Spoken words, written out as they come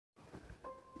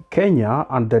Kenya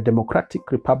and the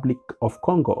Democratic Republic of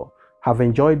Congo have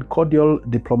enjoyed cordial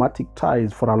diplomatic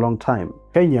ties for a long time.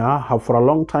 Kenya have for a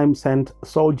long time sent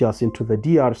soldiers into the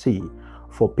DRC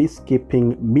for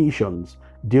peacekeeping missions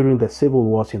during the civil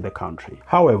wars in the country.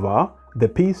 However, the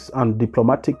peace and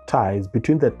diplomatic ties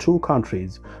between the two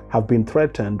countries have been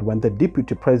threatened when the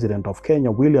Deputy President of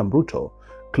Kenya, William Ruto,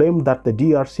 claimed that the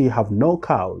DRC have no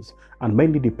cows and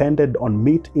mainly depended on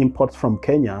meat imports from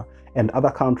Kenya and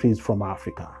other countries from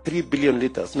Africa. 3 billion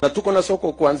liters. Na tuko na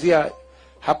soko kuanzia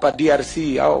hapa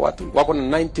DRC, hao watu wako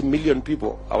na 90 million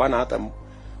people,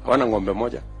 hawana ng'ombe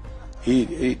moja.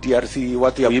 Hii DRC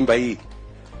watu ya wimba hii.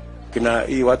 Kina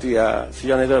hii watu ya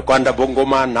sijana kwanda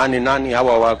bongoma nani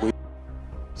hawa wako.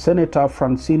 Senator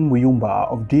Francine Muyumba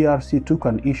of DRC took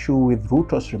an issue with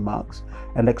Ruto's remarks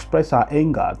and expressed her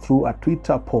anger through a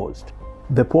Twitter post.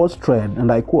 The post read,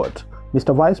 and I quote,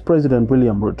 "Mr. Vice President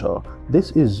William Ruto,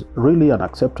 this is really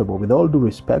unacceptable. With all due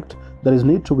respect, there is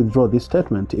need to withdraw this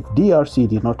statement. If DRC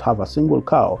did not have a single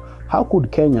cow, how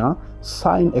could Kenya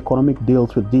sign economic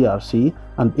deals with DRC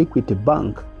and Equity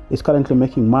Bank is currently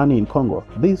making money in Congo?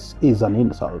 This is an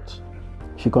insult."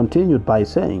 She continued by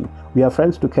saying, "We are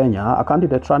friends to Kenya. A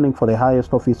candidate running for the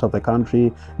highest office of the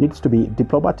country needs to be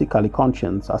diplomatically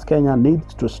conscious, as Kenya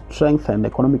needs to strengthen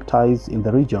economic ties in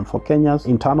the region for Kenya's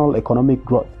internal economic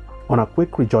growth." On a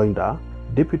quick rejoinder,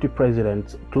 Deputy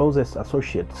President's closest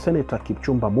associate, Senator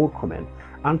Kipchumba Murkomen,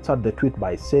 answered the tweet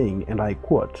by saying, and I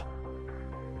quote,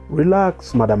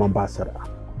 "Relax, Madam Ambassador.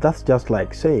 That's just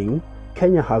like saying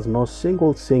Kenya has no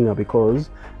single singer because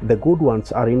the good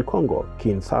ones are in Congo,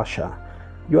 Kinshasa.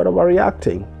 You are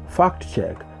overreacting. Fact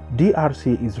check.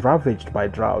 DRC is ravaged by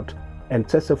drought and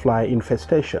tsetse fly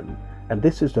infestation, and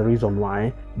this is the reason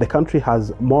why the country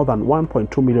has more than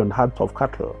 1.2 million herds of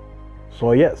cattle.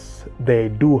 So yes, they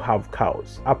do have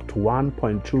cows, up to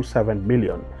 1.27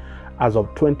 million as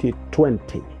of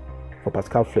 2020. For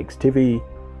Pascal Flakes TV,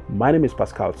 my name is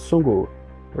Pascal Sungu.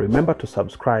 Remember to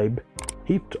subscribe,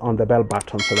 hit on the bell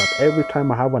button so that every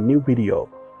time I have a new video,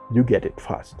 you get it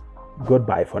first.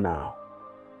 Goodbye for now.